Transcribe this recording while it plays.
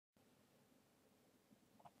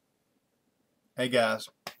Hey guys,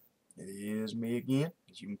 it is me again,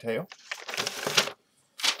 as you can tell.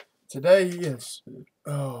 Today is,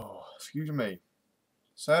 excuse me,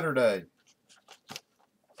 Saturday,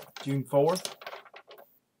 June 4th.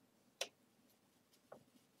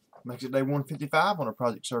 Makes it day 155 on our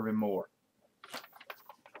Project Serving More.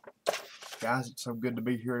 Guys, it's so good to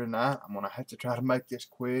be here tonight. I'm going to have to try to make this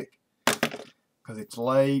quick because it's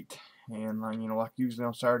late. And, like usually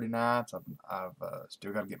on Saturday nights, I've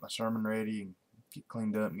still got to get my sermon ready and get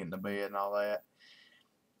cleaned up and get into bed and all that.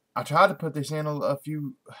 I tried to put this in a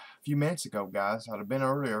few minutes ago, guys. I'd have been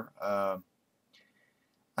earlier. I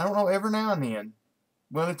don't know, every now and then.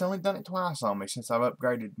 Well, it's only done it twice on me since I've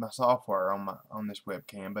upgraded my software on this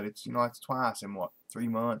webcam. But it's it's twice in what, 3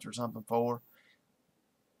 months or something, 4.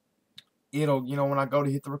 It'll when I go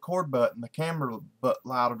to hit the record button, the camera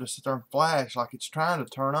light will just sit there and flash like it's trying to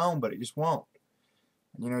turn on, but it just won't.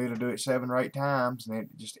 It'll do it 7 or 8 times, and it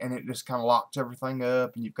just kind of locks everything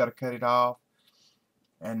up, and you've got to cut it off.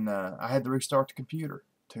 And I had to restart the computer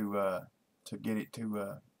to get it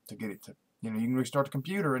to you can restart the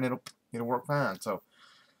computer and it'll work fine. So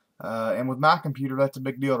and with my computer, that's a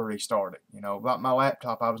big deal to restart it. About my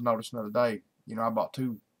laptop, I was noticing the other day. I bought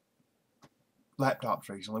 2 laptops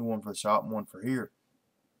recently, one for the shop and one for here.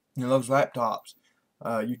 Those laptops,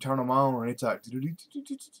 you turn them on and it's like,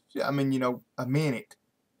 I mean, a minute,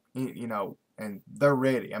 and they're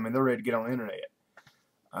ready. I mean, they're ready to get on the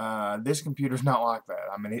internet. This computer's not like that.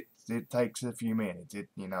 I mean, it takes a few minutes. It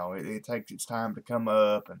takes its time to come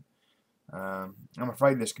up, and I'm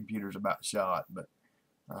afraid this computer's about shot. But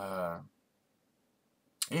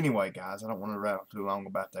anyway, guys, I don't want to rattle too long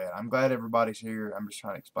about that. I'm glad everybody's here. I'm just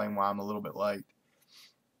trying to explain why I'm a little bit late.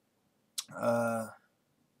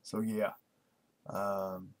 So yeah.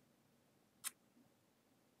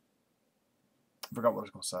 I forgot what I was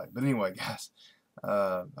going to say. But anyway, guys,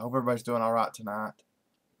 I hope everybody's doing all right tonight.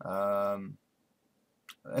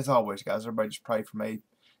 As always, guys, everybody just pray for me.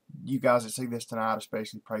 You guys that see this tonight,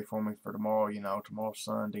 especially pray for me for tomorrow. Tomorrow's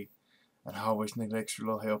Sunday, and I always need extra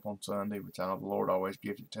little help on Sunday, which I know the Lord always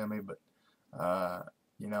gives it to me. But I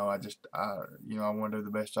want to do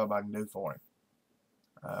the best job I can do for him.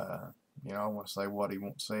 I want to say what he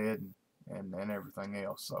wants said and everything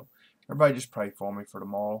else. So everybody just pray for me for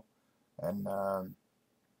tomorrow. And I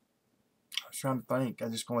was trying to think.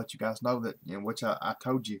 I'm just going to let you guys know that, which I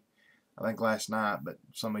told you, I think last night, but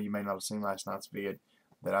some of you may not have seen last night's vid,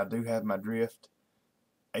 that I do have my Drift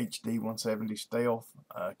HD 170 Stealth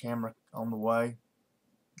camera on the way.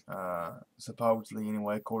 Supposedly,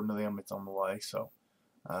 anyway, according to them, it's on the way. So,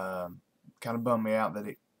 kind of bummed me out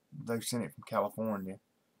that they've sent it from California.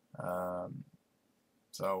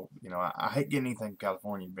 So, I hate getting anything from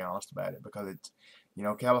California, to be honest about it, because it's,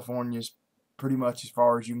 California's pretty much as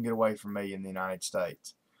far as you can get away from me in the United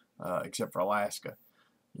States, except for Alaska,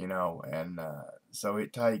 and so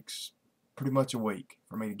it takes pretty much a week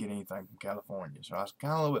for me to get anything from California. So I was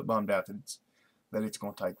kind of a little bit bummed out that it's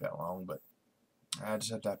going to take that long, but I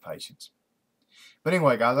just have to have patience. But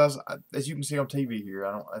anyway, guys, as you can see on TV here,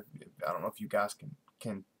 I don't know if you guys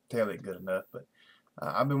can tell it good enough, but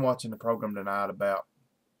I've been watching the program tonight about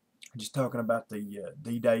just talking about the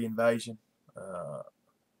D-Day invasion.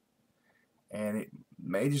 And it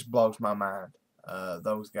just blows my mind.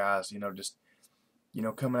 Those guys, just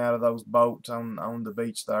coming out of those boats on the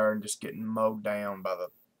beach there and just getting mowed down by the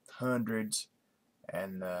hundreds.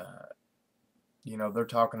 And they're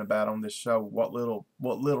talking about on this show what little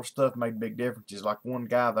stuff made big differences. Like one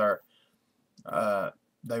guy there,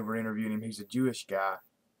 they were interviewing him. He's a Jewish guy,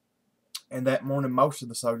 and that morning most of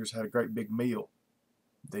the soldiers had a great big meal.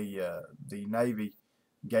 The Navy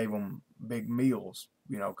gave them big meals,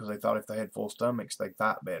 because they thought if they had full stomachs, they'd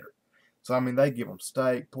fight better. So, I mean, they give them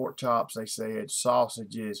steak, pork chops, they said,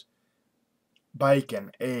 sausages,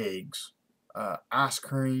 bacon, eggs, ice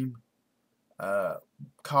cream,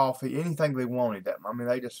 coffee, anything they wanted.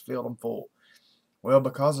 They just filled them full. Well,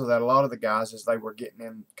 because of that, a lot of the guys, as they were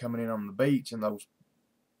coming in on the beach in those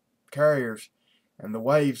carriers, and the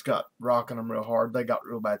waves got rocking them real hard, they got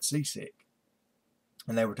real bad seasick.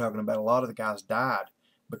 And they were talking about a lot of the guys died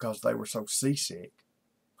because they were so seasick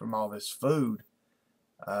from all this food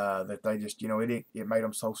that they just, it made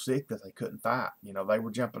them so sick that they couldn't fight. They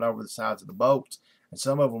were jumping over the sides of the boats, and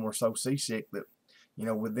some of them were so seasick that,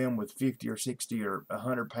 with 50 or 60 or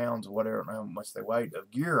 100 pounds or whatever, how much they weighed of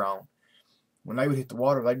gear on, when they would hit the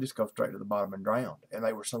water, they'd just go straight to the bottom and drown. And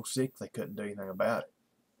they were so sick they couldn't do anything about it.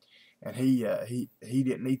 And he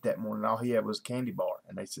didn't eat that morning. All he had was a candy bar.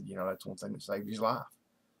 And they said, that's one thing that saved his life.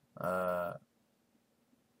 I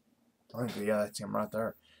think, yeah, that's him right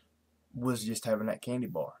there. Was just having that candy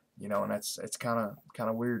bar. You know, and it's kind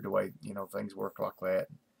of weird the way, you know, things work like that.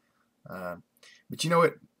 But you know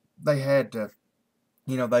it, they had to,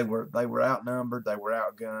 you know, they were outnumbered, they were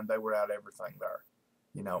outgunned, they were out everything there,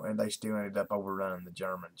 you know, and they still ended up overrunning the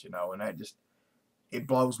Germans, you know, and that just, it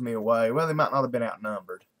blows me away. Well, they might not have been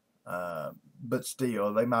outnumbered, but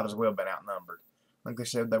still, they might as well have been outnumbered. I think they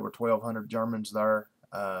said there were 1,200 Germans there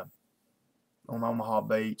on Omaha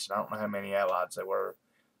Beach, and I don't know how many Allies there were.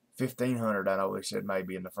 1,500, I know they said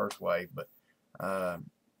maybe in the first wave, but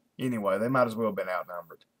anyway, they might as well have been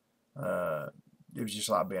outnumbered. It was just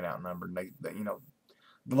like being outnumbered. And they, you know,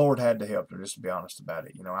 the Lord had to help them, just to be honest about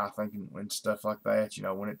it. You know, I think when stuff like that, you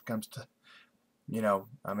know, when it comes to, you know,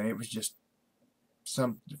 I mean, it was just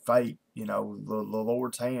some fate, you know, the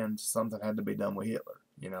Lord's hands, something had to be done with Hitler,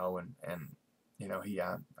 you know, and you know,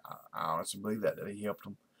 I honestly believe that he helped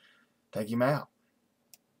them take him out.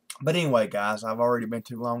 But anyway, guys, I've already been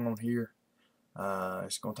too long on here.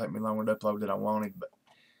 It's going to take me longer to upload than I wanted. But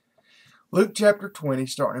Luke chapter 20,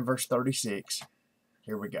 starting in verse 36.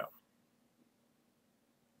 Here we go.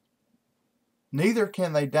 Neither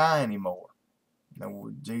can they die anymore. Now,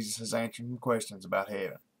 Jesus is answering questions about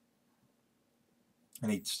heaven.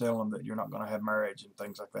 And he's telling them that you're not going to have marriage and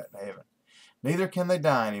things like that in heaven. Neither can they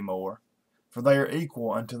die anymore, for they are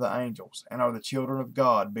equal unto the angels, and are the children of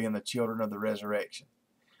God, being the children of the resurrection.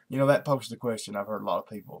 You know, that poses the question I've heard a lot of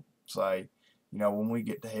people say, you know, when we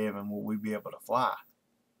get to heaven, will we be able to fly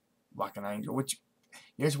like an angel? Which,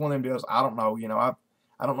 it's one of them deals, I don't know, you know, I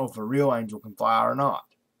don't know if a real angel can fly or not.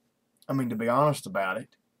 I mean, to be honest about it,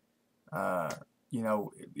 you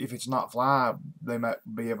know, if it's not fly, they might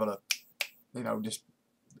be able to, you know, just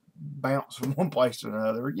bounce from one place to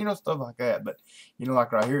another, you know, stuff like that. But, you know,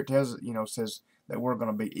 like right here, it tells, you know, says that we're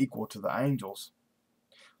going to be equal to the angels.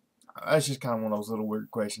 That's just kind of one of those little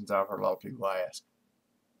weird questions I've heard a lot of people ask.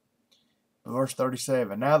 Verse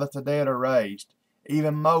 37, now that the dead are raised,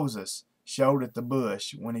 even Moses showed at the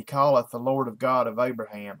bush, when he calleth the Lord of God of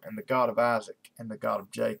Abraham, and the God of Isaac, and the God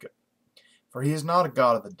of Jacob. For he is not a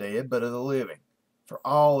God of the dead, but of the living, for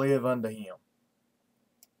all live unto him.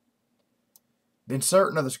 Then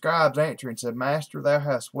certain of the scribes answering said, Master, thou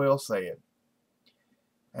hast well said.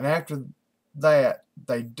 And after that,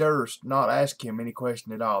 they durst not ask him any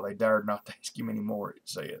question at all. They dared not ask him any more, it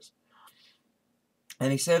says.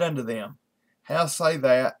 And he said unto them, How say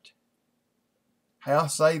they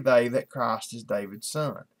that Christ is David's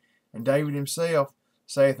son? And David himself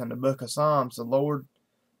saith in the book of Psalms, The Lord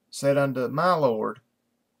said unto my Lord,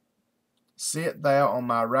 Sit thou on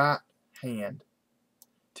my right hand,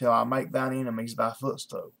 till I make thine enemies thy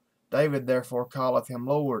footstool. David therefore calleth him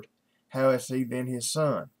Lord. How is he then his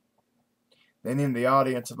son? Then in the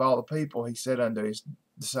audience of all the people he said unto his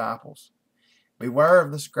disciples, Beware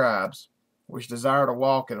of the scribes, which desire to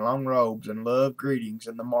walk in long robes, and love greetings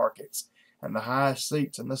in the markets, and the highest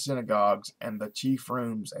seats in the synagogues, and the chief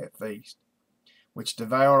rooms at feast, which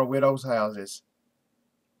devour widows' houses,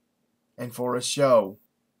 and for a show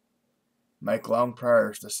make long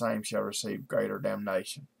prayers, the same shall receive greater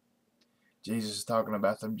damnation. Jesus is talking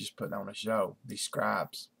about them just putting on a show, these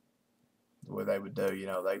scribes, the way they would do, you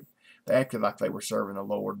know, they acted like they were serving the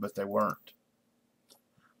Lord, but they weren't.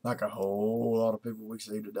 Like a whole lot of people we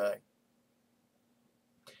see today.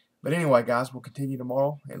 But anyway, guys, we'll continue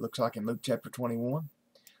tomorrow. It looks like in Luke chapter 21.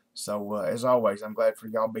 So, as always, I'm glad for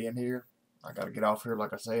y'all being here. I got to get off here,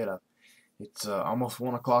 like I said. It's almost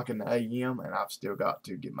 1 o'clock in the a.m., and I've still got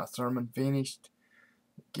to get my sermon finished,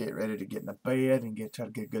 get ready to get in the bed, and try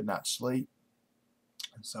to get a good night's sleep.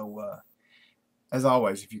 And so, as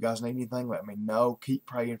always, if you guys need anything, let me know. Keep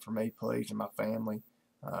praying for me, please, and my family,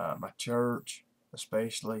 my church,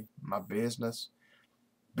 especially my business.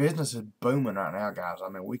 Business is booming right now, guys. I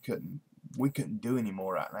mean, we couldn't do any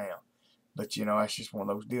more right now. But you know, that's just one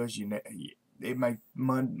of those deals. It may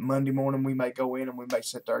Monday morning we may go in and we may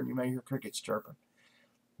sit there and you may hear crickets chirping.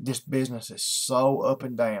 This business is so up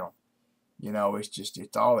and down. You know,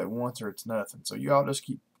 it's all at once or it's nothing. So you all just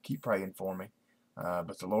keep praying for me.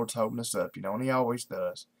 But the Lord's holding us up, you know, and He always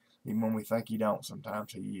does. Even when we think He don't,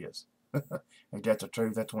 sometimes He is. Ain't that the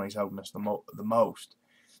truth? That's when He's holding us the most.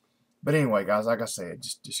 But anyway, guys, like I said,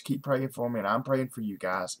 just keep praying for me, and I'm praying for you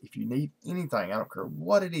guys. If you need anything, I don't care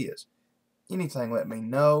what it is, anything, let me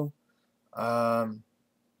know.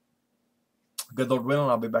 Good Lord willing,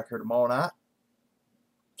 I'll be back here tomorrow night.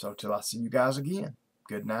 So till I see you guys again,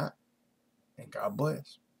 good night, and God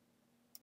bless.